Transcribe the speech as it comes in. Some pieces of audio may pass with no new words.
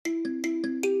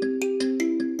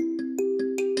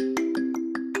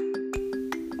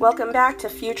Welcome back to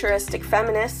Futuristic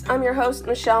Feminists. I'm your host,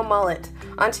 Michelle Mullet.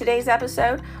 On today's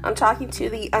episode, I'm talking to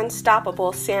the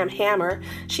unstoppable Sam Hammer.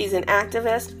 She's an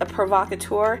activist, a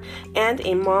provocateur, and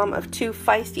a mom of two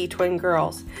feisty twin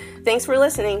girls. Thanks for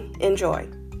listening. Enjoy.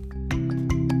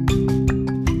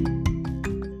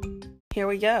 Here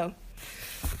we go.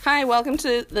 Hi, welcome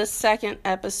to the second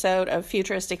episode of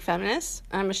Futuristic Feminists.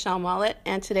 I'm Michelle Mullet,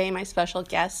 and today my special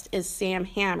guest is Sam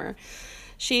Hammer.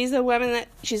 She's a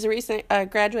recent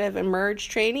graduate of Emerge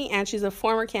training, and she's a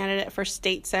former candidate for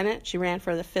state senate. She ran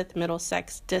for the 5th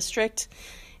Middlesex District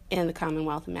in the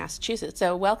Commonwealth of Massachusetts.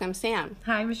 So welcome, Sam.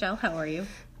 Hi, Michelle. How are you?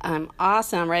 I'm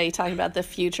awesome. Ready to talk about the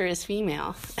future is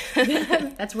female.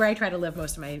 That's where I try to live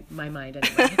most of my mind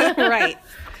anyway. Right.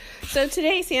 So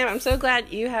today, Sam, I'm so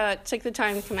glad you took the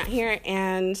time to come out here,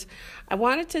 and I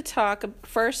wanted to talk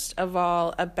first of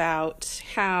all about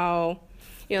how,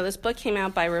 this book came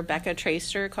out by Rebecca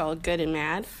Traister called Good and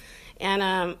Mad,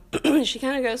 and she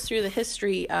kind of goes through the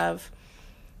history of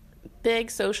big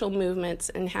social movements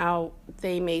and how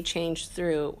they may change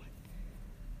through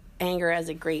anger as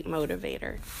a great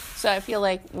motivator. So I feel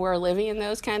like we're living in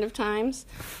those kind of times.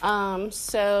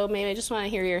 So maybe I just want to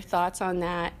hear your thoughts on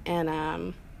that,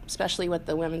 and especially with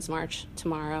the Women's March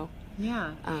tomorrow.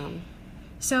 Yeah.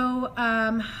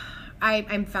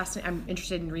 I'm fascinated. I'm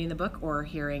interested in reading the book or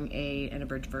hearing an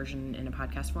abridged version in a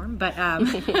podcast form. But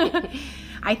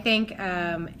I think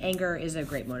anger is a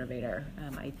great motivator.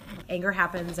 Anger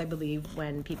happens, I believe,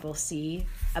 when people see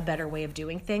a better way of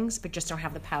doing things, but just don't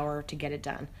have the power to get it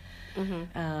done.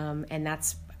 Mm-hmm. And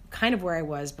that's kind of where I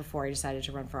was before I decided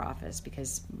to run for office,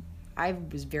 because I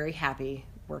was very happy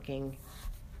working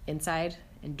inside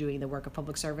and doing the work of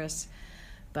public service,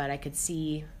 but I could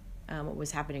see what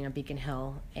was happening on Beacon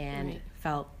Hill, and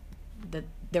felt that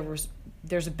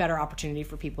there's a better opportunity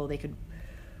for people. They could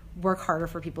work harder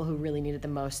for people who really need it the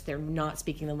most. They're not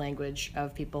speaking the language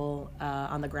of people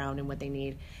on the ground and what they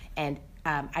need. And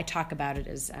I talk about it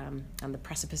as on the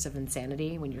precipice of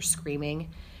insanity, when you're screaming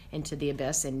into the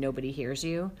abyss and nobody hears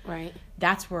you. Right.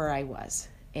 That's where I was.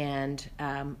 And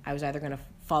I was either going to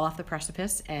fall off the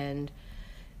precipice and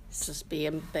just be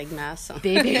a big mess.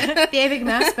 be a big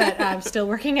mess, but I'm still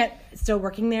working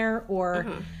there, or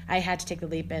I had to take the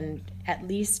leap and at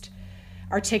least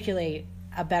articulate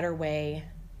a better way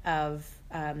of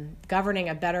governing,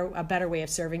 a better way of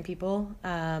serving people,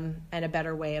 and a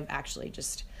better way of actually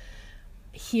just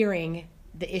hearing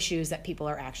the issues that people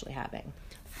are actually having.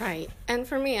 Right. And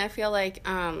for me, I feel like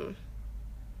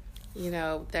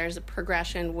there's a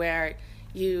progression where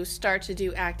you start to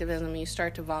do activism, you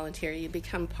start to volunteer, you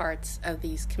become parts of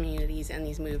these communities and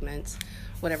these movements,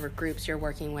 whatever groups you're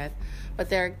working with. But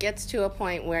there gets to a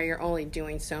point where you're only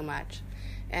doing so much.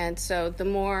 And so the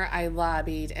more I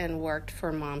lobbied and worked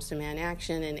for Moms Demand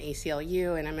Action and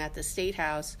ACLU, and I'm at the State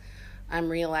House, I'm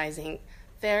realizing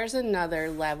there's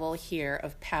another level here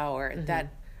of power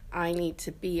that I need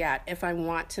to be at if I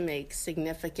want to make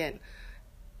significant,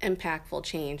 impactful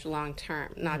change long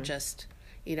term, not just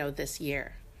this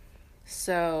year.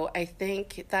 So I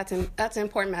think that's an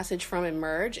important message from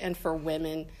Emerge, and for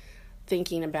women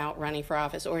thinking about running for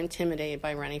office or intimidated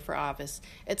by running for office.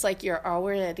 It's like you're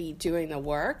already doing the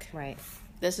work. Right.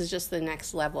 This is just the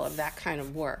next level of that kind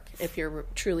of work, if you're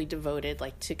truly devoted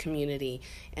to community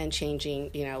and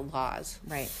changing, laws.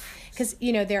 Right. Because,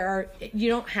 you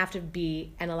don't have to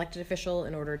be an elected official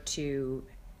in order to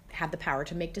have the power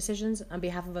to make decisions on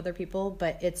behalf of other people,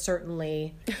 but it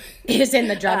certainly is in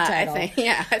the job title. I think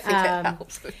it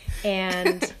helps.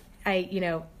 And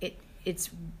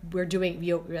we're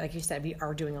doing, like you said, we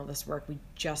are doing all this work. We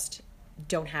just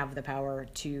don't have the power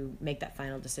to make that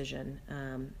final decision.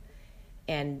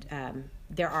 And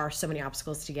there are so many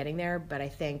obstacles to getting there, but I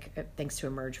think, thanks to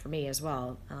Emerge for me as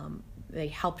well, they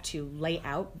help to lay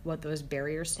out what those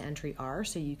barriers to entry are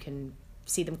so you can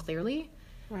see them clearly.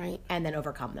 Right. And then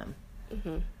overcome them.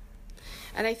 Mm-hmm.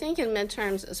 And I think in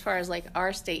midterms, as far as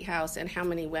our State House and how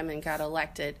many women got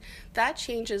elected, that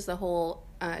changes the whole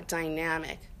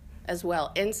dynamic as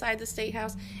well inside the State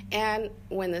House. And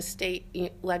when the state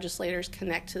legislators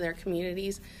connect to their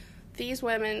communities, these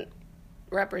women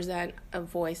represent a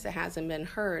voice that hasn't been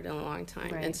heard in a long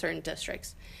time in certain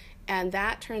districts. And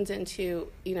that turns into,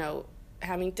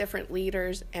 having different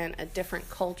leaders and a different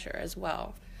culture as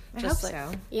well. I hope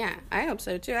so. Yeah, I hope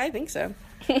so too. I think so.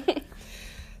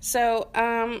 So,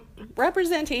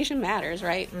 representation matters,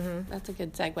 right? Mm-hmm. That's a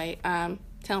good segue.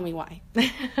 Tell me why.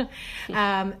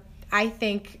 I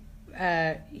think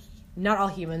not all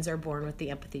humans are born with the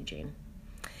empathy gene.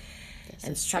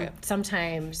 And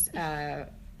sometimes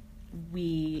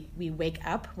we wake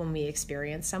up when we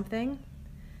experience something,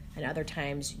 and other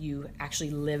times you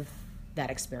actually live that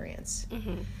experience.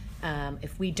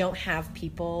 If we don't have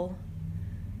people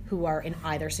who are in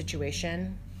either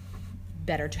situation,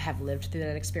 better to have lived through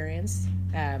that experience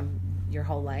your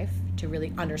whole life to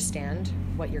really understand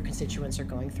what your constituents are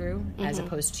going through, as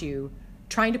opposed to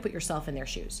trying to put yourself in their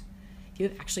shoes. If you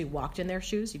have actually walked in their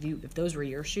shoes, if those were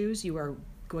your shoes, you are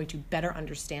going to better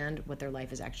understand what their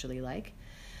life is actually like.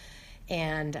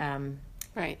 And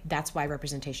right. That's why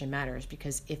representation matters,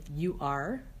 because if you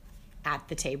are at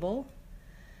the table,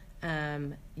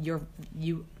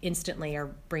 you instantly are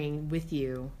bringing with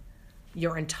you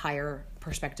your entire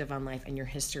perspective on life and your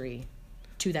history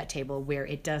to that table where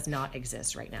it does not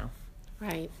exist right now.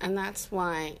 Right, and that's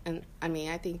why, and I mean,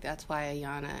 I think that's why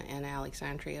Ayanna and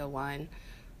Alexandria won.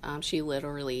 She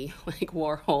literally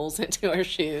wore holes into her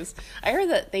shoes. I heard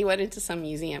that they went into some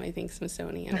museum, I think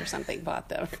Smithsonian or something, bought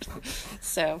them.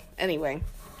 So anyway,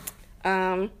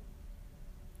 I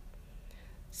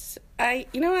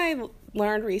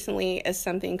learned recently is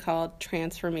something called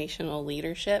transformational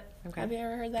leadership. Okay. Have you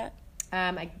ever heard that?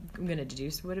 I'm going to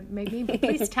deduce what it may mean, but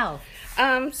please tell.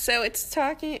 So it's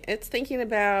thinking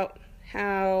about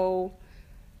how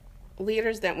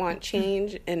leaders that want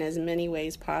change in as many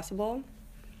ways possible.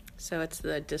 So it's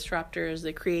the disruptors,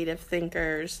 the creative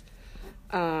thinkers,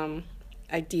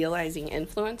 idealizing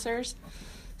influencers.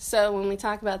 So when we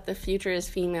talk about the future is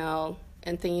female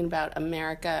and thinking about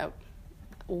America,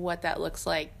 what that looks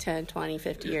like 10, 20,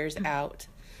 50 years out,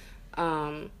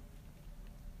 I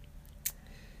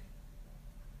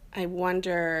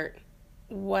wonder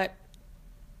what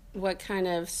kind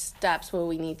of steps will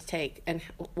we need to take, and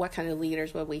what kind of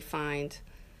leaders will we find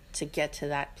to get to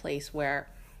that place where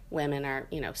women are,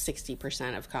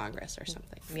 60% of Congress or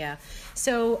something. Yeah.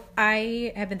 So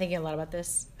I have been thinking a lot about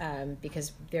this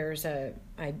because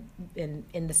I'm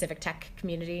in the civic tech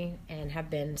community and have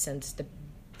been since the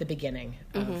beginning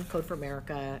of Code for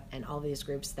America and all these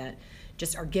groups that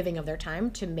just are giving of their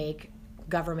time to make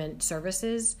government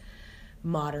services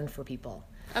modern for people.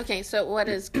 Okay, so what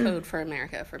is Code for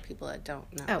America for people that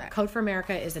don't know that? Code for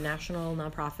America is a national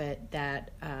nonprofit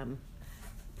that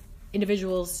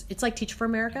individuals, it's like Teach for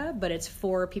America, but it's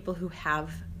for people who have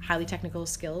highly technical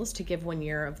skills to give 1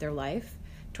 year of their life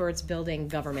towards building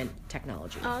government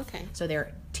technology. Oh, okay. So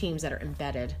they're teams that are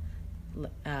embedded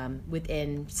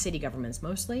within city governments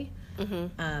mostly,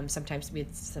 sometimes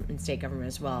in state government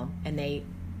as well. And they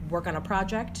work on a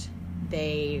project,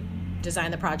 they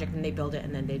design the project and they build it,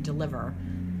 and then they deliver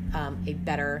a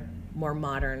better, more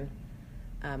modern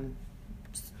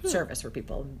service for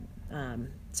people.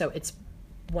 So it's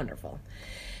wonderful.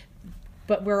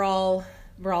 But we're all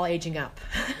aging up.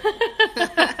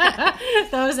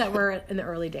 Those that were in the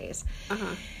early days.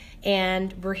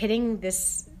 And we're hitting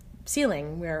this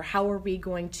ceiling where how are we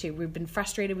going to, we've been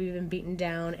frustrated, we've been beaten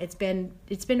down. It's been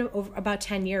over about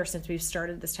 10 years since we've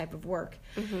started this type of work.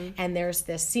 And there's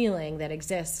this ceiling that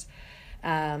exists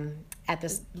at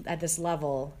this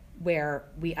level where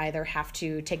we either have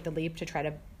to take the leap to try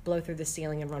to blow through the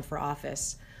ceiling and run for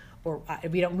office, or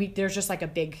there's just like a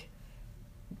big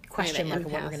question mark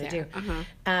of what we're going to do.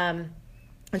 And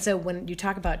so when you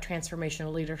talk about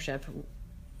transformational leadership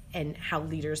and how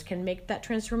leaders can make that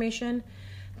transformation,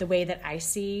 the way that I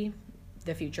see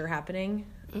the future happening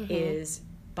is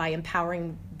by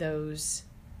empowering those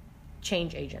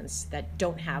change agents that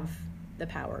don't have the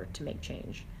power to make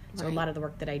change. So a lot of the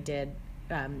work that I did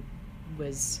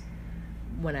was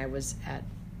when I was at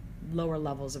lower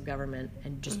levels of government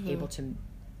and just able to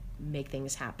make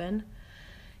things happen.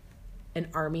 An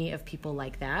army of people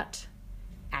like that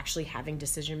actually having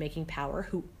decision-making power,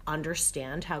 who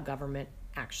understand how government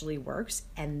actually works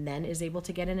and then is able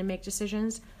to get in and make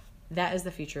decisions, that is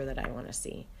the future that I want to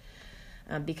see.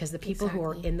 Because the people who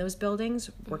are in those buildings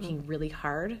working really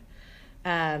hard,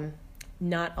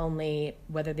 not only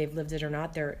whether they've lived it or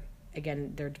not, they're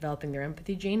developing their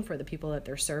empathy gene for the people that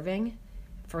they're serving,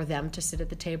 for them to sit at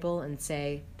the table and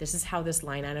say, this is how this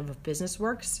line item of business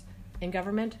works in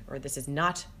government, or this is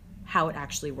not how it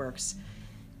actually works,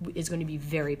 is going to be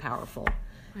very powerful.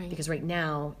 Right. Because right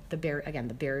now, the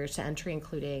barriers to entry,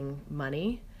 including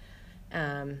money,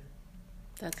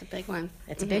 that's a big one.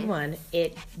 It's a big one.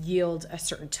 It yields a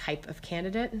certain type of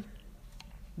candidate,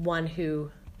 one who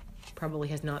probably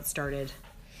has not started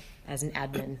as an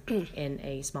admin in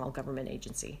a small government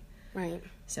agency. Right.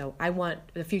 So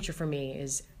the future for me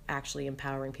is actually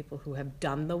empowering people who have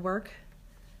done the work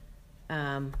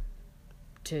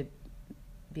to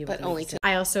be able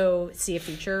I also see a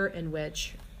future in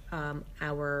which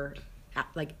our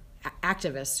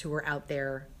activists who are out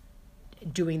there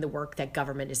doing the work that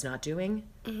government is not doing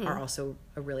are also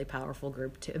a really powerful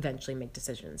group to eventually make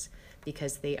decisions,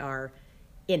 because they are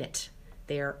in it.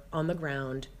 They are on the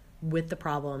ground with the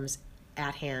problems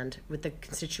at hand, with the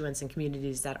constituents and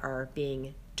communities that are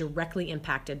being directly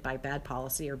impacted by bad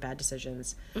policy or bad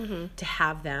decisions. To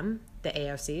have them, the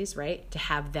AOCs, right, to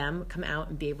have them come out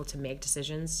and be able to make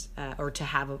decisions or to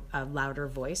have a louder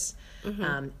voice,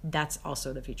 that's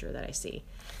also the future that I see.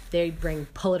 They bring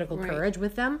political courage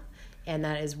with them, and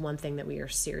that is one thing that we are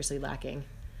seriously lacking.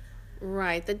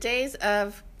 Right. The days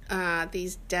of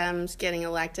these Dems getting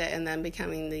elected and then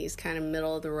becoming these kind of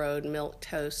middle-of-the-road,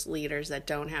 milquetoast leaders that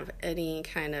don't have any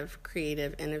kind of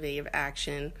creative, innovative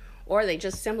action, or they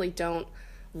just simply don't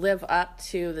live up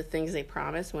to the things they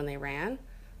promised when they ran,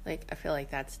 like, I feel like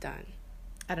that's done.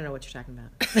 I don't know what you're talking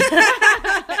about.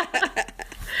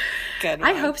 Good one.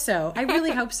 I hope so. I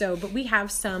really hope so. But we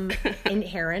have some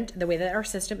inherent, the way that our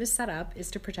system is set up is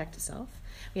to protect itself.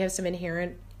 We have some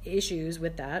inherent issues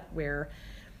with that where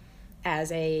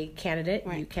as a candidate,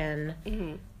 you can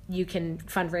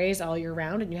fundraise all year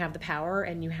round and you have the power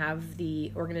and you have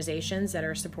the organizations that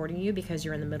are supporting you because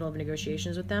you're in the middle of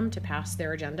negotiations with them to pass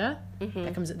their agenda.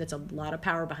 That's a lot of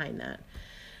power behind that.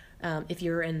 If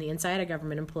you're in the inside, a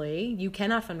government employee, you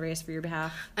cannot fundraise for your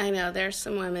behalf. I know. There's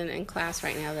some women in class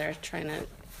right now that are trying to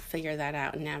figure that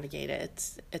out and navigate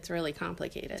it. It's really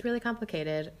complicated. It's really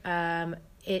complicated.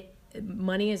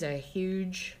 Money is a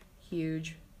huge,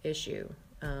 huge issue.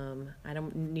 I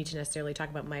don't need to necessarily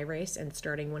talk about my race and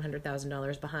starting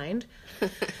 $100,000 behind,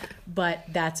 but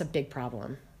that's a big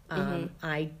problem.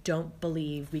 I don't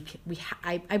believe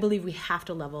I believe we have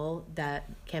to level that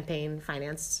campaign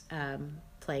finance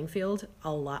playing field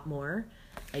a lot more.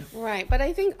 Right, but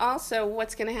I think also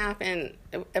what's going to happen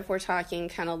if we're talking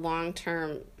kind of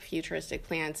long-term futuristic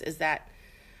plans is that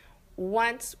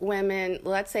once women,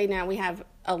 let's say now we have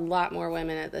a lot more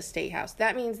women at the State House,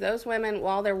 that means those women,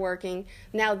 while they're working,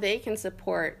 now they can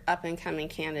support up-and-coming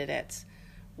candidates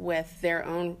with their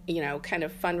own, kind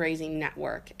of fundraising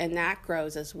network, and that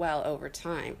grows as well over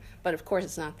time. But of course,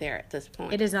 it's not there at this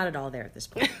point. It is not at all there at this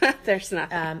point. There's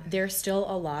nothing. There's still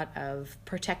a lot of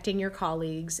protecting your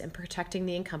colleagues and protecting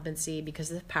the incumbency because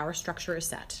the power structure is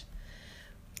set,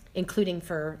 including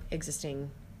for existing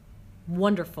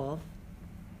wonderful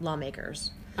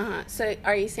lawmakers. So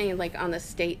are you saying, like, on the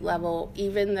state level,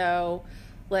 even though,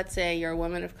 let's say you're a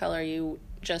woman of color, you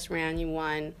just ran, you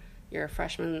won, you're a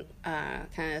freshman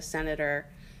kind of senator,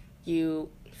 you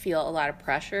feel a lot of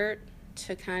pressure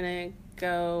to kind of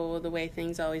go the way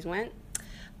things always went?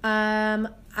 I'm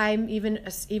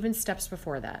even steps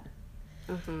before that.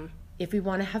 If we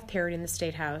want to have parity in the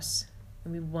State House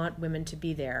and we want women to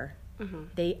be there,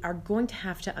 they are going to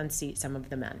have to unseat some of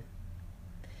the men,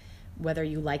 whether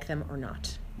you like them or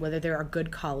not, whether they're a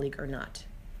good colleague or not.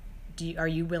 Are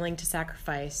you willing to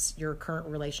sacrifice your current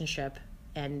relationship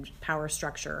and power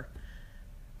structure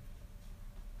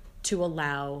to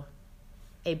allow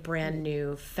a brand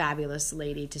new, fabulous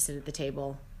lady to sit at the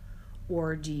table?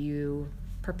 Or do you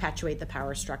perpetuate the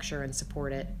power structure and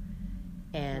support it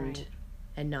and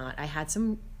not? I had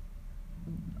some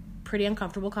pretty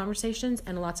uncomfortable conversations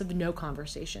and lots of no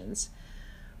conversations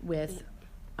with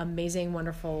amazing,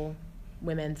 wonderful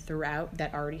women throughout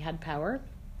that already had power.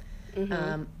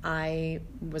 I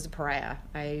was a pariah.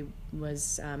 I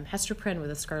was Hester Prynne with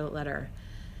a Scarlet Letter.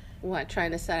 What, trying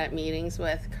to set up meetings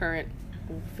with current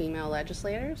female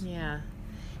legislators? Yeah.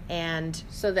 And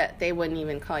so that they wouldn't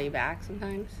even call you back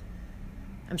sometimes?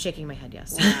 I'm shaking my head,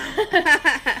 yes.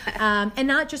 Wow. And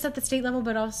not just at the state level,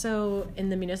 but also in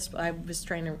the municipal. I was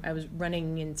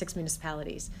running in 6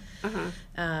 municipalities.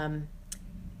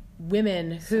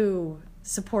 Women who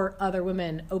support other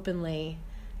women openly.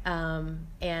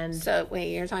 And so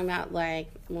wait, you're talking about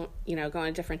like, going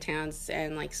to different towns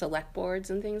and like select boards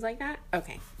and things like that?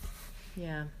 Okay.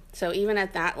 Yeah. So even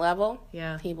at that level,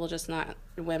 yeah,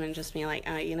 women just being like,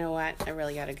 you know what, I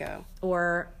really got to go.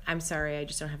 Or, I'm sorry, I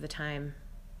just don't have the time.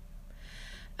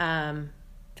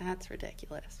 That's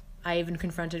ridiculous. I even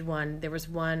confronted one. There was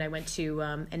one, I went to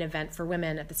an event for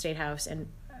women at the State House, and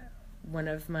one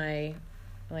of my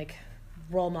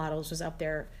role models was up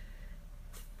there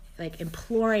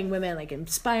imploring women,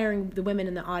 inspiring the women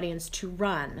in the audience to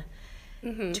run.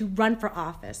 To run for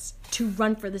office, to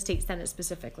run for the state senate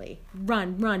specifically.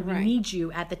 Run. Right. We need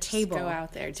you at the table. Just go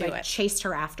out there, do it. I chased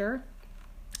her after,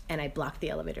 and I blocked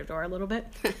the elevator door a little bit.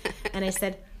 And I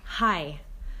said, hi.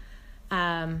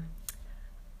 I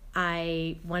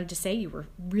wanted to say you were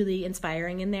really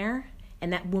inspiring in there.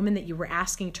 And that woman that you were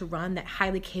asking to run, that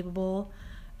highly capable,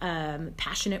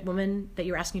 passionate woman that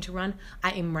you were asking to run,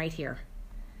 I am right here.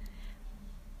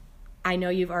 I know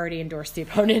you've already endorsed the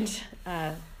opponent.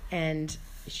 And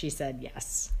she said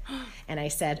yes. And I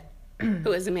said...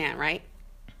 Who is a man, right?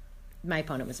 My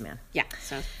opponent was a man. Yeah.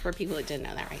 So for people that didn't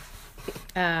know that, right?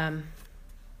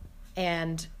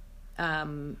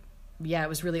 Yeah, it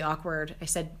was really awkward. I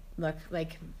said, look,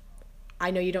 like, I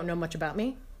know you don't know much about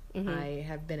me. Mm-hmm. I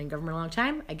have been in government a long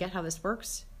time. I get how this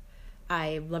works.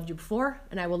 I loved you before,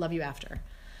 and I will love you after.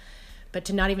 But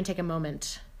to not even take a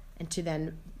moment and to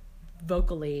then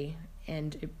vocally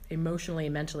and emotionally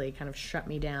and mentally kind of shut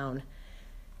me down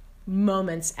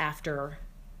moments after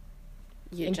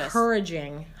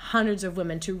encouraging hundreds of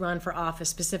women to run for office,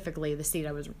 specifically the seat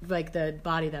I was, like, the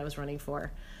body that I was running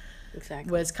for.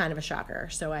 Exactly. Was kind of a shocker.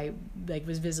 So I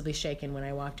was visibly shaken when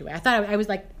I walked away. I thought I was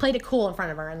played it cool in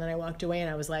front of her, and then I walked away and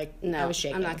I was like, no, I was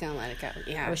shaking. I'm not going to let it go.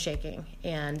 Yeah. I was shaking.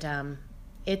 And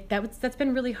that's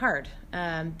been really hard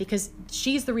because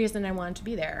she's the reason I wanted to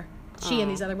be there. She and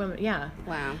these other women. Yeah.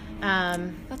 Wow.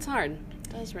 That's hard.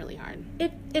 That's really hard.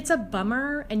 It's a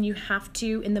bummer, and you have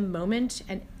to, in the moment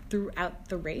and throughout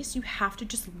the race, you have to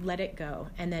just let it go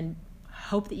and then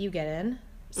hope that you get in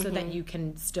so that you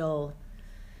can still,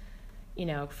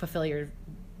 fulfill not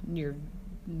your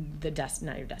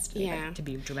destiny, yeah. but to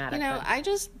be dramatic. But I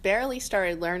just barely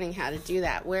started learning how to do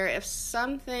that, where if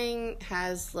something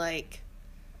has, like,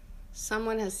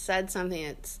 someone has said something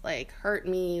that's, like, hurt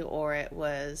me, or it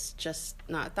was just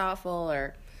not thoughtful,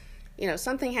 or,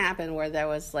 something happened where there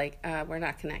was, like, we're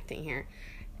not connecting here.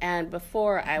 And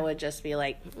before, I would just be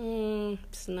like,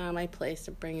 it's not my place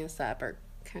to bring this up or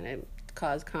kind of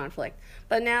cause conflict.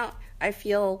 But now I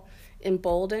feel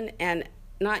emboldened, and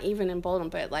not even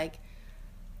emboldened, but like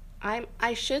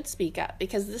I should speak up,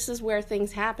 because this is where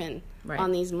things happen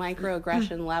on these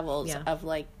microaggression levels of,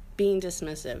 like, being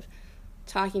dismissive,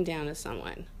 talking down to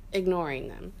someone, ignoring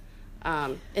them,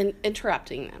 and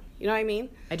interrupting them. You know what I mean?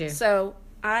 I do. So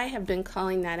I have been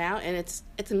calling that out, and it's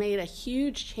made a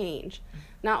huge change,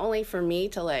 not only for me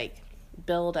to, like,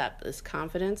 build up this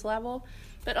confidence level,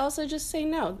 but also just say,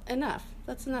 no, enough.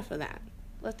 That's enough of that.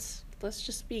 Let's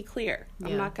just be clear.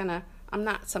 Yeah. I'm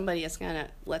not somebody that's gonna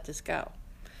let this go.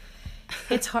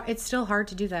 It's hard. It's still hard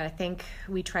to do that. I think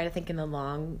we try to think in the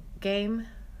long game.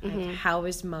 Like, how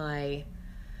is my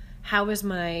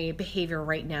behavior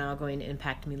right now going to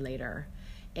impact me later?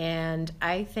 And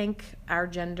I think our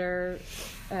gender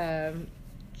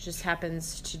just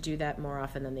happens to do that more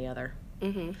often than the other.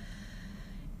 Mm-hmm.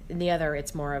 In the other,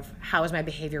 it's more of, how is my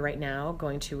behavior right now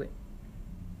going to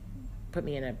put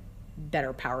me in a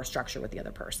better power structure with the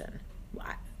other person?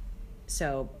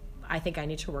 So I think I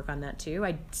need to work on that too.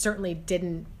 I certainly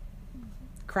didn't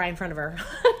cry in front of her.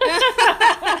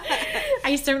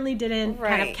 I certainly didn't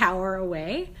kind of cower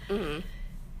away. Mm-hmm.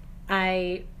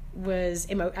 I was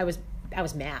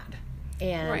mad,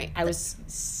 and I was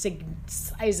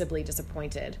sizably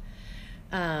disappointed,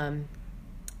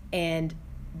 and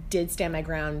did stand my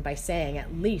ground by saying,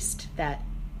 at least, that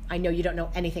I know you don't know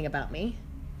anything about me.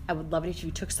 I would love it if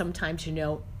you took some time to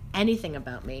know anything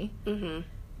about me,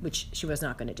 which she was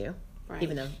not going to do. Right.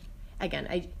 Even though,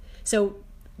 again, so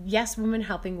yes, women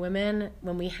helping women,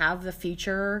 when we have the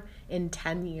future in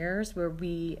 10 years where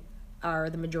we are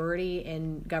the majority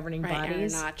in governing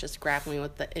bodies. And not just grappling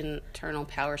with the internal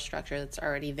power structure that's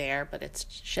already there, but it's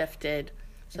shifted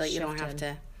so that you don't have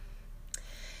to.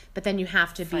 But then you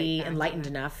have to be enlightened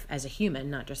enough as a human,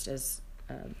 not just as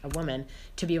a woman,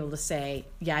 to be able to say,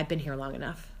 yeah, I've been here long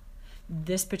enough.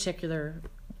 This particular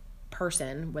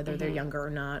person, whether they're younger or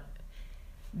not,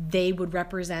 they would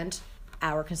represent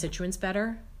our constituents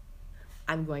better.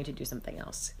 I'm going to do something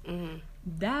else. Mm-hmm.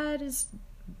 That is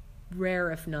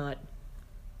rare, if not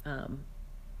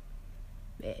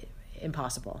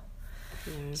impossible.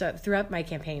 Mm-hmm. So throughout my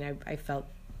campaign, I felt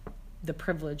the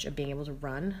privilege of being able to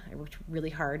run. I worked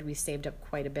really hard. We saved up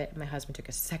quite a bit. My husband took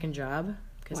a second job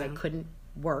because I couldn't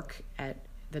work at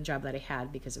the job that I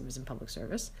had because it was in public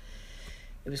service.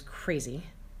 It was crazy.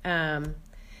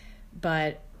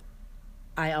 But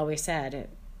I always said,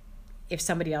 if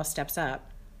somebody else steps up,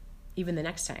 even the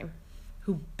next time,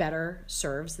 who better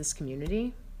serves this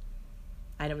community,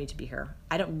 I don't need to be here.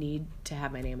 I don't need to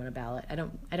have my name on a ballot. I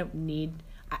don't need,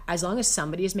 as long as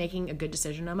somebody is making a good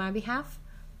decision on my behalf,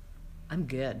 I'm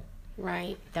good.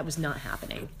 Right. That was not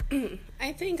happening.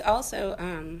 I think also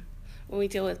when we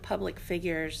deal with public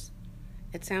figures,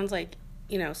 it sounds like,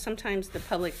 sometimes the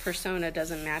public persona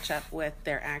doesn't match up with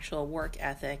their actual work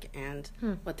ethic and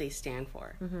what they stand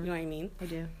for. Mm-hmm. You know what I mean? I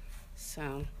do.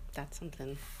 So that's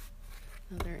something,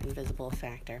 another invisible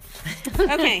factor.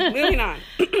 Okay, moving on.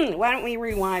 Why don't we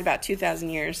rewind about 2,000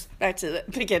 years back to the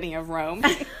beginning of Rome?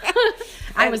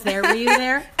 I was there. Were you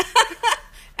there?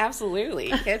 Absolutely.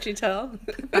 Can't you tell?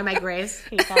 By my grace.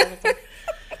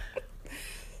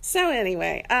 So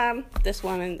anyway, this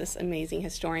woman, this amazing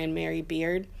historian, Mary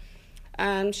Beard,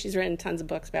 She's written tons of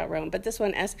books about Rome, but this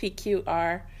one,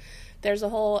 SPQR, there's a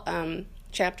whole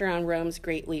chapter on Rome's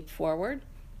Great Leap Forward.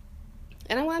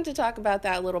 And I wanted to talk about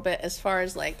that a little bit as far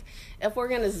as, like, if we're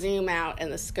going to zoom out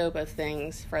and the scope of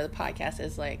things for the podcast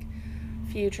is, like,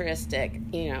 futuristic,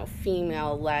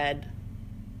 female-led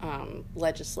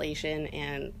legislation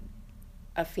and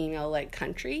a female-led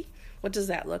country. What does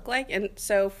that look like? And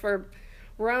so for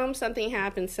Rome, something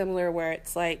happened similar where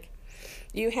it's like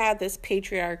you had this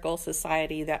patriarchal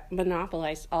society that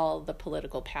monopolized all the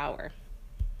political power.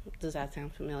 Does that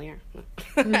sound familiar?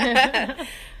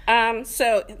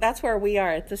 So that's where we are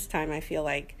at this time, I feel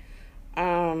like.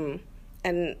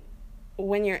 And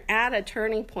when you're at a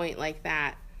turning point like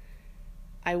that,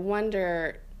 I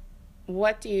wonder,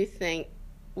 what do you think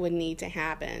would need to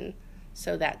happen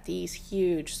so that these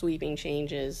huge sweeping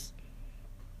changes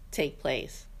take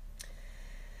place?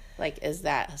 Like, is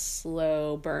that a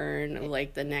slow burn,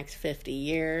 like the next 50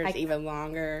 years, even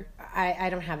longer? I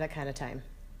don't have that kind of time.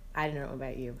 I don't know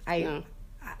about you.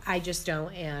 I just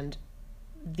don't. And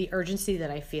the urgency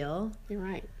that I feel. You're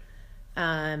right.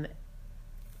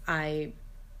 I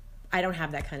don't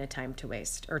have that kind of time to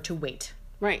waste or to wait.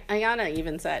 Right. Ayana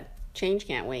even said, change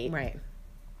can't wait. Right.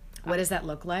 What does that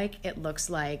look like? It looks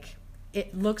like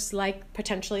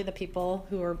potentially the people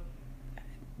who are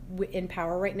in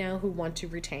power right now who want to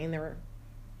retain their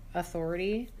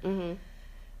authority, mm-hmm.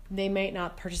 they might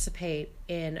not participate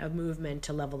in a movement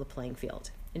to level the playing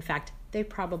field. In fact, they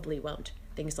probably won't.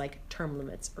 Things like term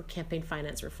limits or campaign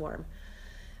finance reform,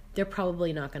 they're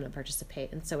probably not going to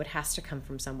participate. And so it has to come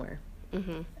from somewhere.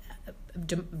 Mm-hmm.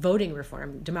 Voting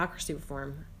reform, democracy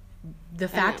reform, the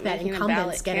fact that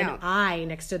incumbents get an I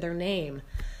next to their name.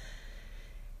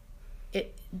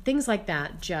 Things like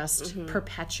that just mm-hmm.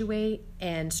 perpetuate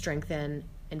and strengthen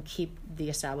and keep the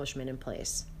establishment in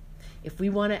place. If we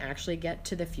want to actually get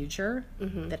to the future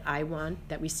mm-hmm. that I want,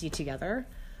 that we see together,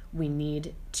 we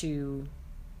need to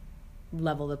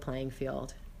level the playing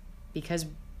field, because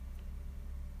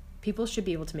people should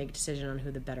be able to make a decision on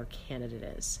who the better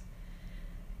candidate is.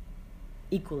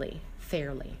 Equally,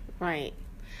 fairly. Right.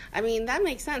 I mean, that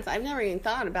makes sense. I've never even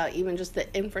thought about even just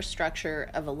the infrastructure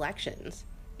of elections.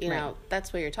 Right.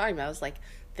 That's what you're talking about. It's like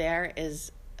there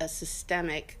is a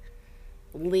systemic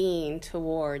lean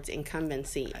towards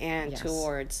incumbency and yes.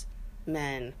 towards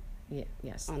men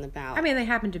yes. on the ballot. I mean, they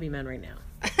happen to be men right now.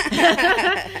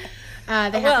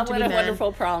 What a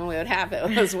wonderful problem we would have if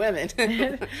it was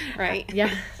women. Right? Yeah.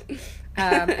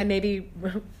 And maybe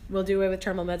we'll do away with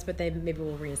term limits, but maybe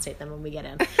we'll reinstate them when we get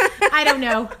in. I don't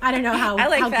know how. I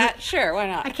like that. Sure, why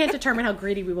not? I can't determine how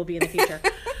greedy we will be in the future.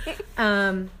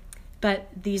 But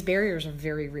these barriers are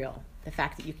very real. The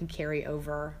fact that you can carry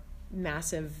over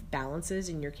massive balances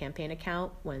in your campaign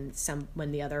account when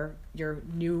your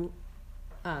new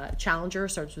challenger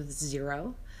starts with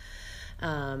 0.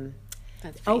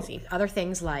 That's crazy. Other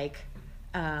things like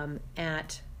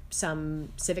at some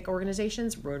civic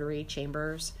organizations, Rotary,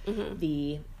 Chambers, mm-hmm.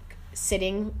 the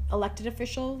sitting elected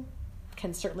official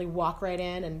can certainly walk right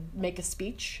in and make a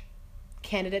speech.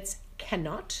 Candidates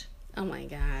cannot. Oh my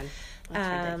God.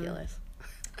 That's ridiculous.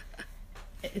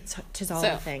 Tis all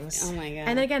the things. Oh my God.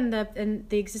 And again,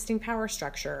 the existing power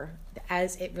structure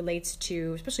as it relates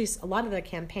to, especially a lot of the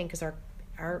campaign, because our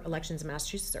elections in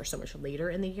Massachusetts are so much later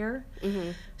in the year.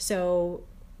 Mm-hmm. So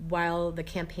while the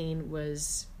campaign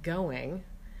was going,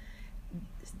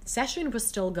 session was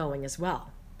still going as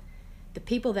well. The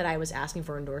people that I was asking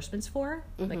for endorsements for,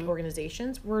 mm-hmm. like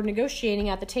organizations, were negotiating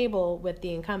at the table with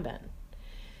the incumbent.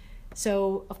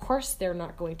 So, of course, they're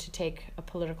not going to take a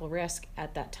political risk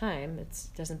at that time. It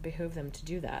doesn't behoove them to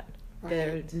do that. Right.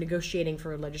 They're negotiating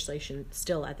for legislation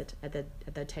still at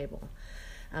the table.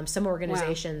 Some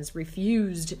organizations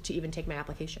refused to even take my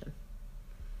application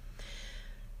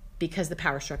because the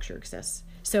power structure exists.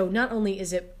 So not only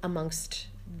is it amongst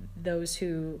those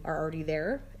who are already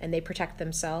there and they protect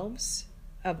themselves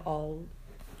of all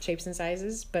shapes and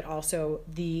sizes, but also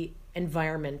the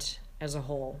environment as a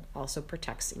whole also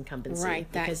protects incumbency.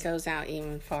 Right, that goes out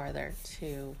even farther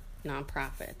to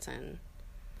nonprofits and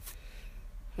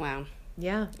wow.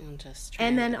 Yeah. I'm just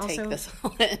trying to take this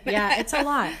all in. Yeah, it's a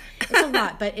lot. It's a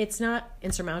lot, but it's not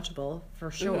insurmountable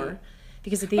for sure. Mm-hmm.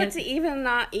 Because at the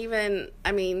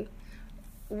end,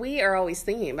 we are always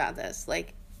thinking about this.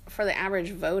 Like, for the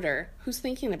average voter, who's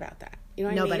thinking about that? You know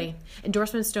what nobody. I mean?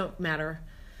 Endorsements don't matter.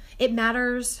 It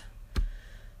matters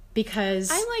because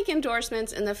I like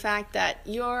endorsements in the fact that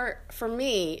for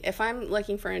me, if I'm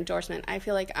looking for an endorsement, I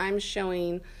feel like I'm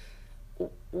showing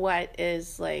what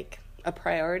is like a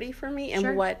priority for me and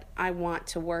sure. what I want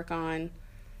to work on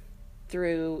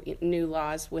through new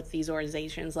laws with these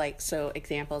organizations, like, so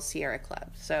example, Sierra Club.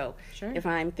 So Sure. if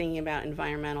I'm thinking about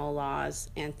environmental laws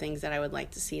and things that I would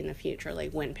like to see in the future,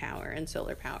 like wind power and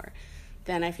solar power,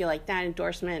 then I feel like that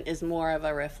endorsement is more of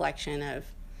a reflection of,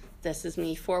 this is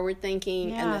me forward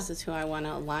thinking, and this is who I want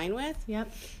to align with.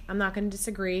 Yep. I'm not going to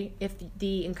disagree. If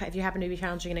you happen to be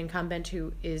challenging an incumbent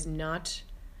who is not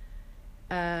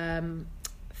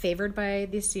favored by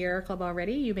the Sierra Club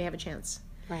already, you may have a chance.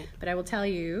 Right. But I will tell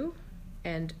you,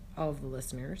 and all of the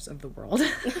listeners of the world,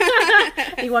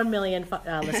 the 1 million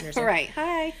listeners, here, Right.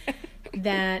 Hi.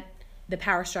 that the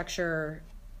power structure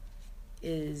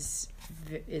is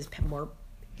more,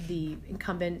 the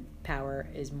incumbent power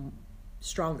is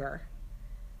stronger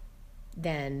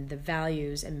than the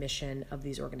values and mission of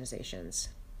these organizations.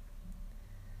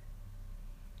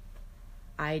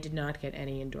 I did not get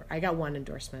any I got one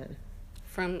endorsement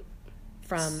From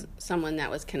someone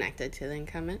that was connected to the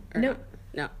incumbent? Or No.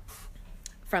 No.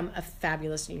 From a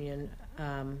fabulous union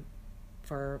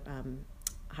for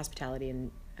hospitality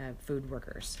and food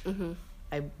workers. Mm-hmm.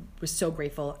 I was so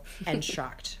grateful and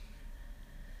shocked.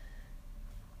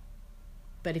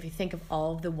 But if you think of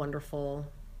all of the wonderful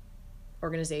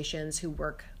organizations who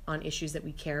work on issues that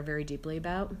we care very deeply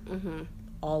about,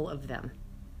 all of them.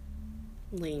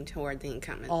 Lean toward the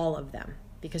incumbent. All of them.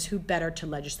 Because who better to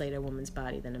legislate a woman's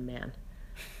body than a man?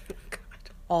 God.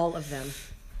 All of them.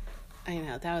 I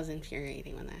know, that was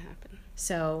infuriating when that happened.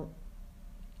 So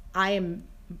I am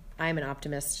an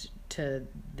optimist to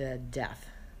the death,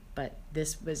 but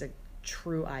this was a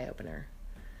true eye-opener.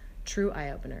 True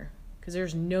eye-opener. Because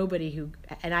there's nobody who,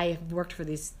 and I have worked for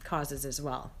these causes as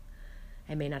well.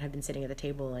 I may not have been sitting at the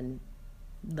table and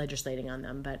legislating on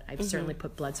them, but I've certainly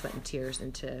put blood, sweat, and tears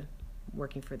into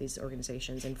working for these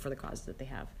organizations and for the causes that they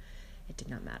have. It did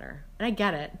not matter. And I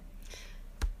get it.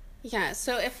 Yeah,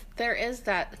 so if there is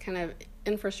that kind of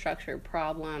infrastructure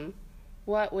problem,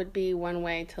 what would be one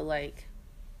way to, like,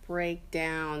 break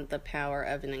down the power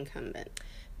of an incumbent?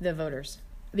 The voters.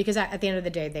 Because at the end of the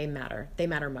day, they matter. They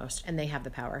matter most, and they have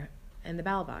the power and the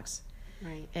ballot box.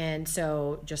 Right. And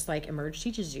so, just like Emerge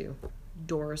teaches you,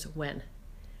 doors win.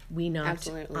 We knocked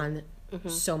on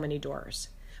so many doors.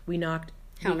 We knocked...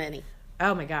 How many?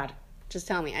 Oh, my God. Just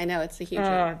tell me. I know it's a huge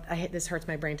one. This hurts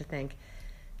my brain to think.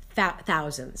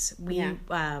 Thousands.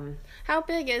 How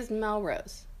big is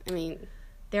Melrose? I mean...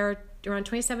 There are around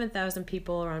 27,000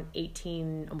 people, around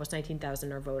almost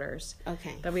 19,000 are voters.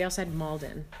 Okay. But we also had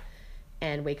Malden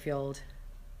and Wakefield,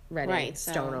 Reading,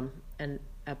 Stoneham, and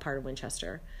a part of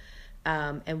Winchester.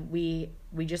 And we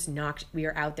just we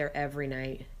are out there every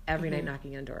night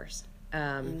knocking on doors.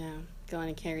 I know.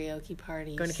 Going to karaoke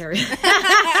parties.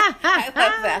 I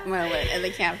love that moment in the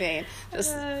campaign.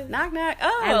 Just knock, knock.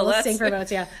 Oh, and let's sing for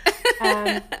votes, yeah.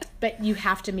 But you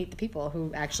have to meet the people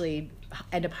who actually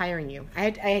end up hiring you. I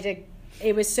had to.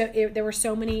 There were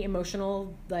so many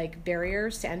emotional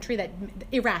barriers to entry that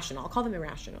irrational. I'll call them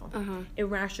irrational.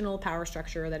 Irrational power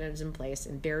structure that is in place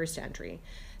and barriers to entry.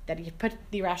 That you put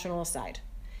the irrational aside,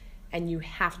 and you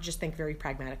have to just think very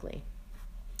pragmatically.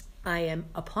 I am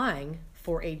applying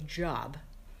for a job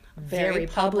very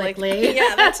publicly.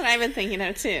 Yeah, that's what I've been thinking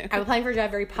of too. I'm applying for a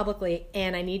job very publicly,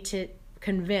 and I need to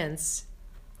convince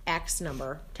X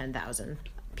number, 10,000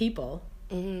 people,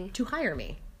 to hire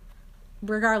me,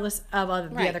 regardless of the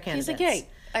other candidates. He's a gay.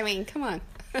 I mean, come on.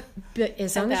 But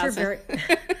as long as you're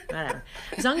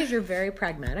as long as you're very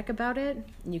pragmatic about it,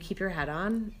 and you keep your head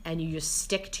on, and you just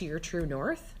stick to your true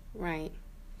north, right?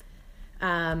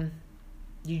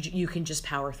 You can just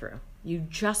power through. You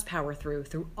just power through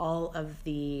all of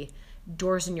the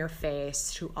doors in your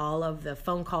face, to all of the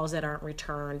phone calls that aren't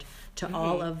returned, to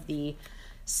all of the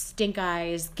stink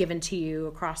eyes given to you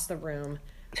across the room,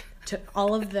 to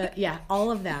all of all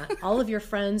of that, all of your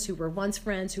friends who were once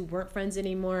friends who weren't friends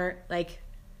anymore.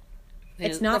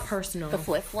 It's not personal. The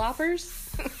flip-floppers?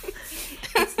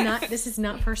 This is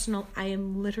not personal. I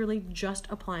am literally just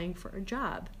applying for a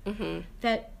job.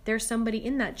 That there's somebody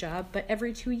in that job, but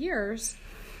every 2 years,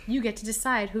 you get to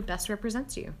decide who best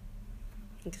represents you.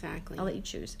 Exactly. I'll let you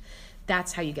choose.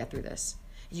 That's how you get through this.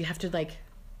 You have to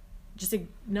just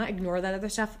not ignore that other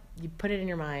stuff. You put it in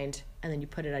your mind, and then you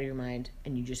put it out of your mind,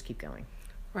 and you just keep going.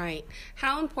 Right.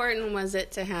 How important was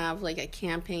it to have a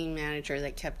campaign manager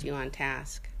that kept you on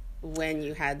task when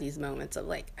you had these moments of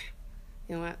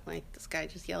you know what, this guy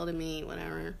just yelled at me,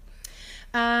 whatever?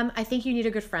 I think you need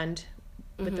a good friend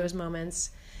with those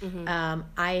moments.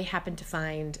 I happened to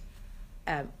find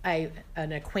an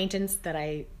acquaintance that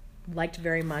I liked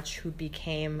very much, who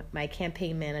became my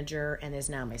campaign manager and is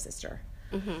now my sister.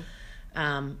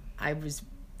 I was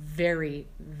very,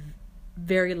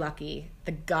 very lucky.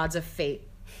 The gods of fate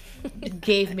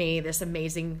gave me this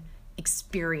amazing,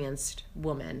 experienced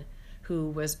woman who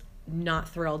was not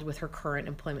thrilled with her current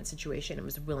employment situation and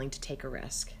was willing to take a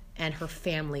risk. And her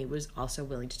family was also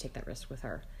willing to take that risk with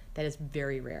her. That is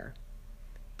very rare.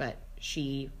 But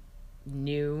she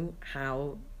knew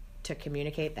how to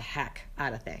communicate the heck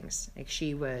out of things. Like,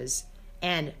 she was,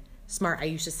 and smart. I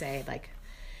used to say, like,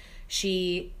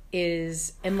 she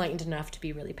is enlightened enough to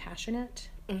be really passionate.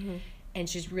 Mm-hmm. And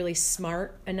she's really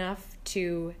smart enough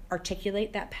to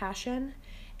articulate that passion.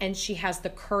 And she has the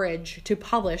courage to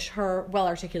publish her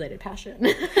well-articulated passion.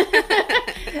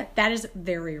 That is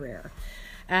very rare.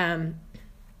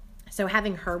 So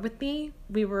having her with me,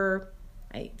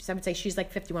 I would say she's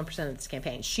like 51% of this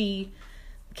campaign. She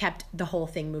kept the whole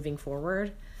thing moving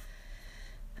forward.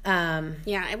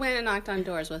 Yeah, I went and knocked on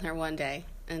doors with her one day,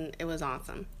 and it was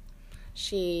awesome.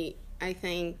 I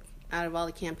think, out of all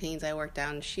the campaigns I worked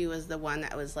on, she was the one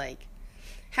that was like,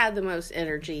 had the most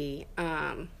energy,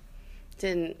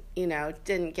 didn't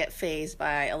get fazed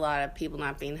by a lot of people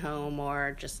not being home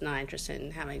or just not interested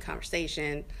in having a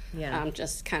conversation. Yeah.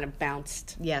 Just kind of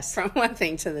bounced from one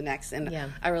thing to the next. And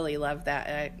I really love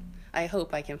that. I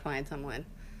hope I can find someone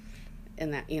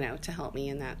in that, to help me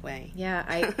in that way.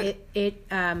 Yeah,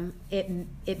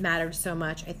 it mattered so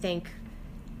much. I think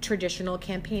traditional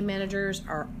campaign managers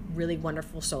are really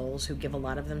wonderful souls who give a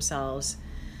lot of themselves.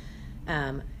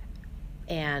 And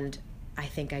I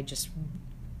think I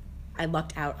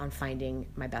lucked out on finding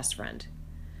my best friend.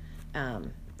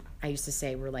 I used to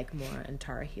say we're like Maura and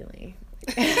Tara Healy.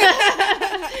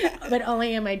 But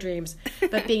only in my dreams.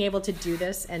 But being able to do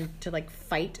this and to like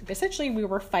fight, essentially we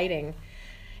were fighting.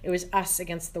 It was us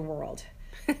against the world.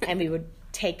 And we would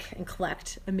take and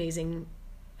collect amazing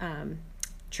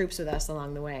troops with us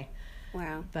along the way.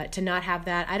 Wow. But to not have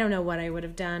that, I don't know what I would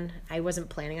have done. I wasn't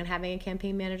planning on having a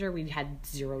campaign manager. We had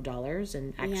 $0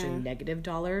 and actually negative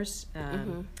dollars.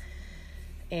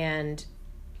 And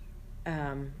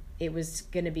it was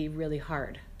going to be really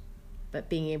hard. But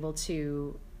being able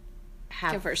to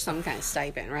give her some kind of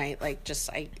stipend, right? Like, just,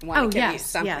 I want to give you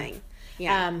something.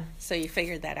 Yeah. So you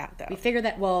figured that out, though. We figured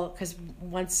that, because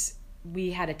once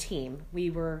we had a team, we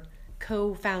were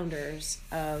co-founders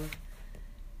of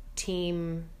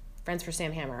Team Friends for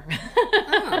Sam Hammer.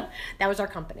 Oh. That was our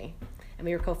company. And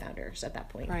we were co-founders at that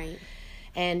point. Right.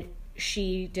 And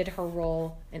she did her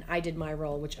role, and I did my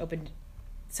role, which opened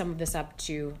some of this up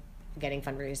to getting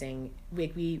fundraising.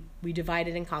 We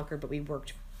divided and conquered, but we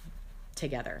worked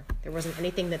together. There wasn't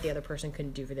anything that the other person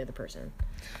couldn't do for the other person.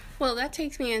 Well, that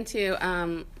takes me into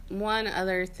one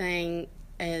other thing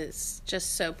is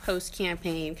just so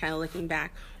post-campaign, kind of looking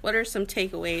back, what are some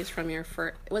takeaways from your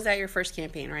first, was that your first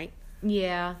campaign, right?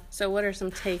 Yeah. So what are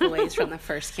some takeaways from the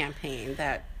first campaign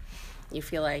that you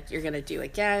feel like you're going to do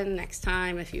again next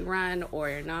time if you run,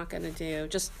 or you're not going to do?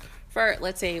 Just for,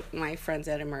 let's say, my friends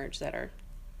at Emerge that are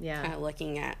kind of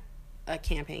looking at a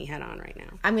campaign head on right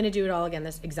now. I'm going to do it all again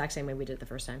this exact same way we did the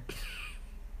first time.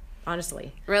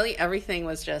 Honestly. Really? Everything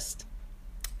was just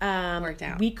worked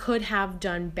out? We could have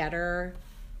done better.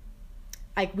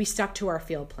 Like, we stuck to our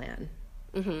field plan.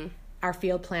 Mm-hmm. Our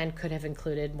field plan could have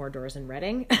included more doors in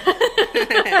Reading.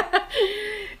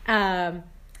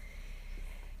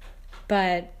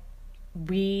 But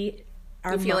we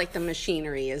are... You feel like the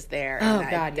machinery is there. Oh,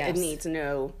 and God, yes. It needs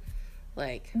no,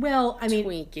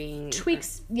 tweaking.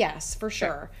 Tweaks, yes, for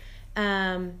sure.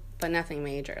 But nothing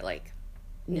major. Like,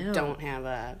 you don't have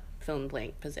a fill in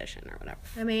blank position or whatever.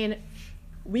 I mean,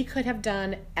 we could have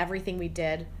done everything we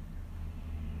did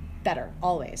better,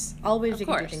 always. Always we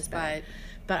could do things better.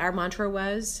 But our mantra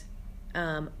was,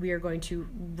 we are going to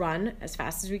run as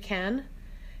fast as we can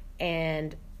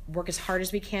and work as hard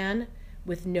as we can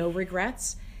with no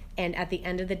regrets. And at the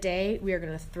end of the day, we are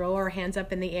going to throw our hands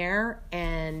up in the air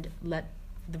and let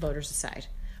the voters decide,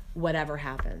 whatever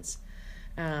happens.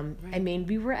 Right. I mean,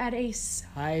 we were at a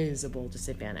sizable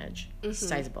disadvantage. Mm-hmm.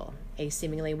 Sizable. A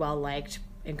seemingly well-liked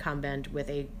incumbent with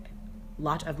a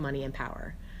lot of money and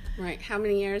power. Right. How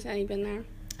many years had he been there?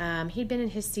 He'd been in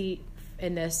his seat,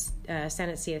 in this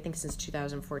Senate seat, I think since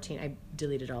 2014. I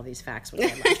deleted all these facts when I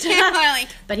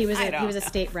left. But he was a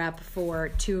state rep for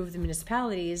two of the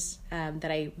municipalities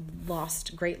that I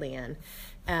lost greatly in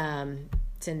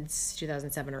since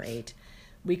 2007 or 8.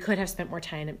 We could have spent more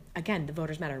time. Again, the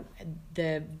voters matter.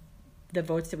 The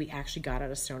votes that we actually got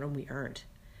out of Stoneham, we earned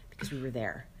because we were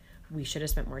there. We should have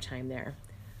spent more time there.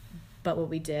 But what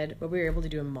we were able to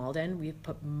do in Malden, we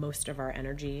put most of our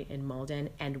energy in Malden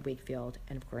and Wakefield,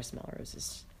 and of course Melrose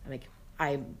is like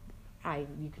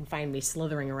you can find me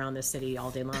slithering around this city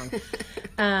all day long.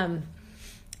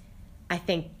 I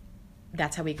think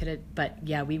that's how we could have. But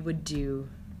yeah, we would do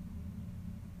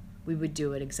we would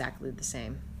do it exactly the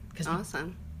same.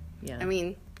 Awesome. Yeah. I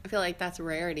mean, I feel like that's a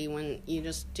rarity when you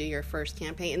just do your first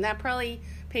campaign. And that probably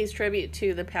pays tribute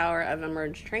to the power of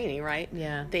Emerge training, right?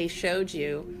 Yeah. They showed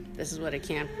you this is what a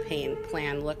campaign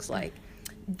plan looks like.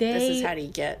 This is how do you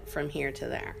get from here to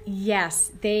there.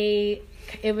 Yes.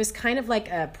 It was kind of like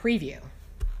a preview.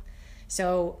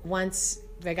 So once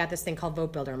I got this thing called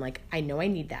Vote Builder, I'm like, I know I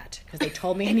need that because they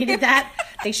told me I needed that.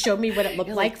 They showed me what it looked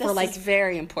like for this is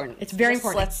very important. It's very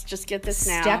important. Let's just get this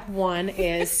now. Step 1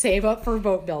 is save up for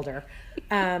Vote Builder.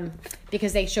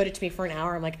 Because they showed it to me for an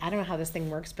hour. I'm like, I don't know how this thing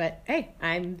works, but hey,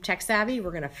 I'm tech savvy.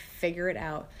 We're going to figure it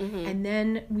out. Mm-hmm. And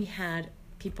then we had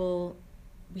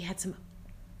some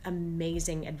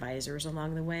amazing advisors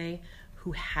along the way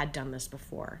who had done this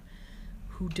before,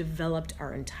 who developed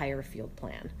our entire field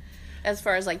plan. As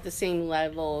far as like the same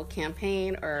level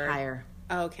campaign or higher.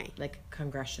 Oh, okay. Like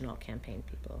congressional campaign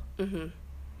people.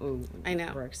 Mm-hmm. Ooh, I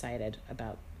know. We're excited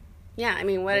about. Yeah, I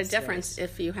mean, what a difference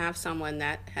if you have someone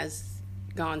that has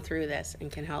gone through this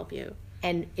and can help you.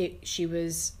 And she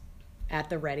was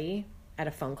at the ready at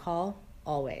a phone call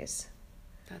always.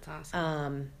 That's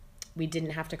awesome. We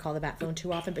didn't have to call the bat phone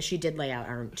too often, but she did lay out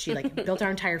she built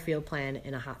our entire field plan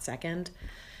in a hot second.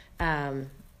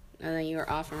 And then you were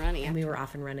off and running. And we were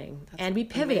off and running. And we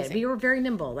pivoted. Amazing. We were very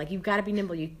nimble. Like, you've got to be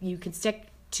nimble. You can stick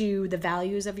to the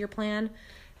values of your plan,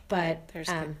 but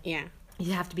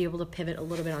you have to be able to pivot a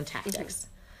little bit on tactics.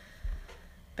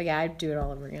 But yeah, I'd do it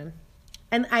all over again.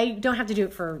 And I don't have to do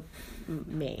it for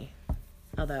me.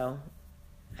 Although,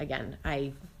 again,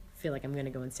 I feel like I'm going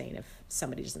to go insane if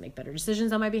somebody doesn't make better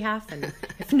decisions on my behalf. And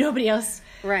if nobody else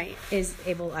is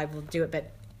able, I will do it.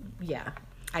 But yeah,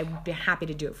 I would be happy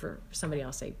to do it for somebody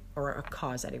else or a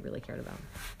cause that I really cared about.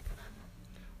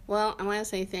 Well, I want to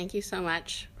say thank you so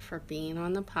much for being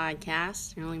on the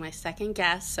podcast. You're only my second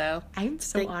guest, so I'm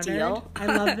so big honored. Deal. I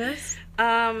love this.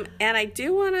 And I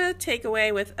do want to take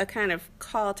away with a kind of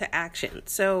call to action.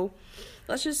 So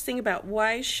let's just think about,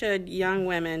 why should young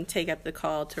women take up the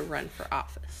call to run for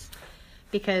office?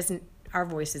 Because our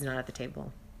voice is not at the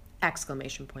table.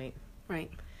 Exclamation point.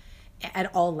 Right.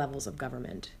 At all levels of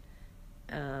government.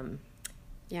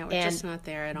 Yeah, we're just not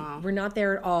there at all. We're not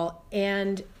there at all.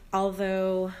 And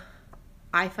although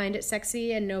I find it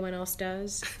sexy and no one else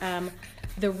does,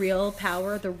 the real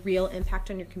power, the real impact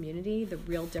on your community, the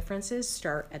real differences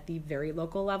start at the very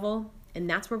local level. And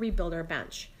that's where we build our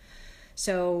bench.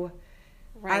 So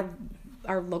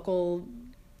our local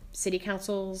city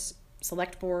councils,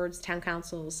 select boards, town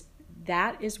councils,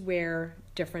 that is where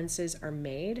differences are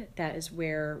made. That is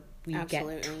where we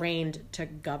get trained to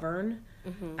govern.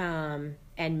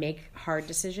 And make hard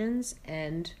decisions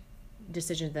and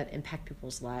decisions that impact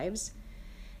people's lives.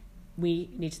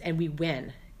 We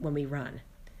win when we run.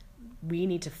 We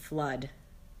need to flood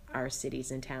our cities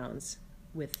and towns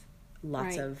with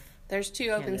lots of There's 2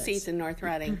 open seats in North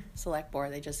Reading Select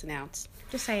Board. They just announced.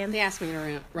 Just saying. They asked me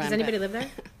to run. Does anybody live there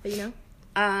that you know?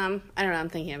 I don't know. I'm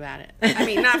thinking about it. I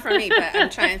mean, not for me, but I'm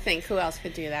trying to think who else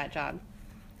could do that job.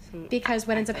 Because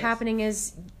what ends up happening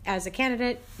is, as a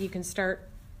candidate, you can start.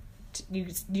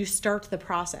 You start the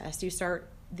process. You start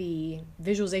the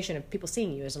visualization of people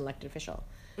seeing you as an elected official,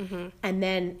 and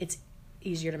then it's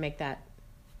easier to make that.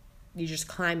 You're just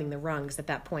climbing the rungs at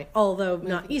that point. Although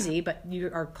not easy, but you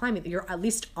are climbing. You're at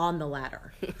least on the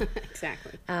ladder.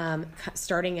 Exactly.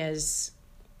 Starting as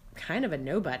kind of a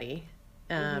nobody.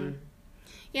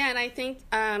 Yeah, and I think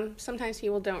sometimes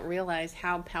people don't realize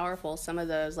how powerful some of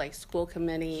those like school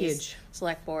committees,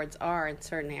 select boards are in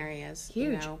certain areas.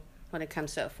 Huge. You know, when it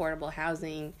comes to affordable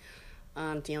housing,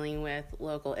 dealing with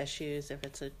local issues, if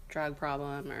it's a drug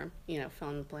problem or, fill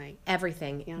in the blank.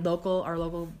 Everything. Yeah. Our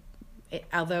local,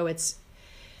 although it's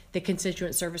the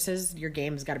constituent services, your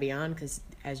game has got to be on, because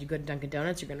as you go to Dunkin'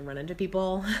 Donuts, you're going to run into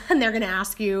people and they're going to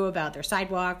ask you about their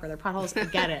sidewalk or their potholes. I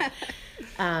get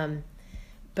it.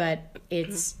 But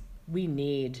we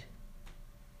need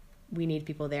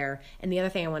people there. And the other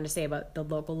thing I wanted to say about the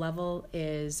local level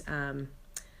is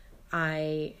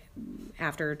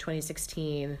after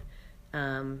 2016,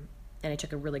 and I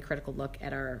took a really critical look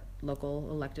at our local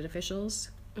elected officials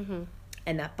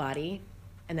and that body,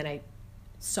 and then I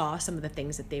saw some of the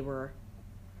things that they were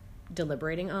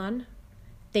deliberating on,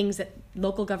 things that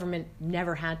local government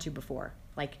never had to before,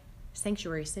 like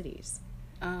sanctuary cities.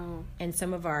 Oh. And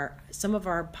some of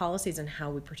our policies on how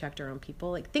we protect our own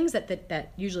people, like things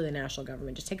that usually the national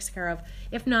government just takes care of.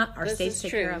 If not, our states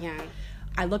take care of. Yeah.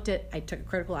 I took a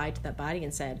critical eye to that body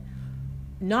and said,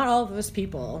 not all of those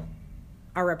people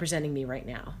are representing me right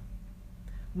now.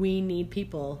 We need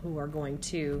people who are going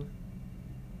to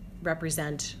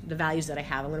represent the values that I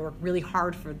have. I'm going to work really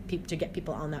hard for people to get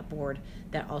people on that board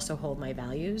that also hold my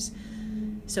values,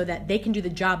 so that they can do the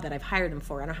job that I've hired them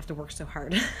for. I don't have to work so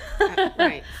hard.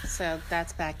 Right. So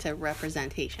that's back to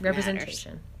representation.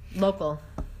 Representation. Matters.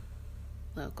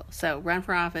 Local. So run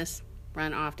for office,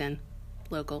 run often,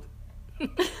 local.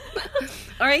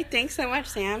 All right. Thanks so much,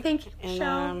 Sam. Thank you,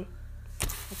 and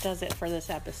that does it for this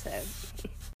episode.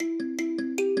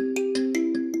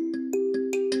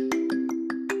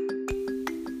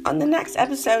 On the next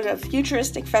episode of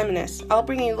Futuristic Feminists, I'll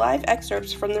bring you live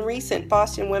excerpts from the recent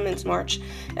Boston Women's March,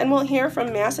 and we'll hear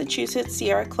from Massachusetts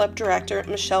Sierra Club director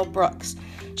Michelle Brooks.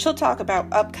 She'll talk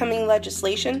about upcoming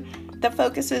legislation that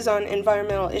focuses on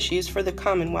environmental issues for the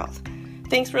Commonwealth.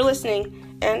 Thanks for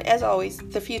listening, and as always,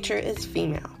 the future is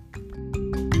female.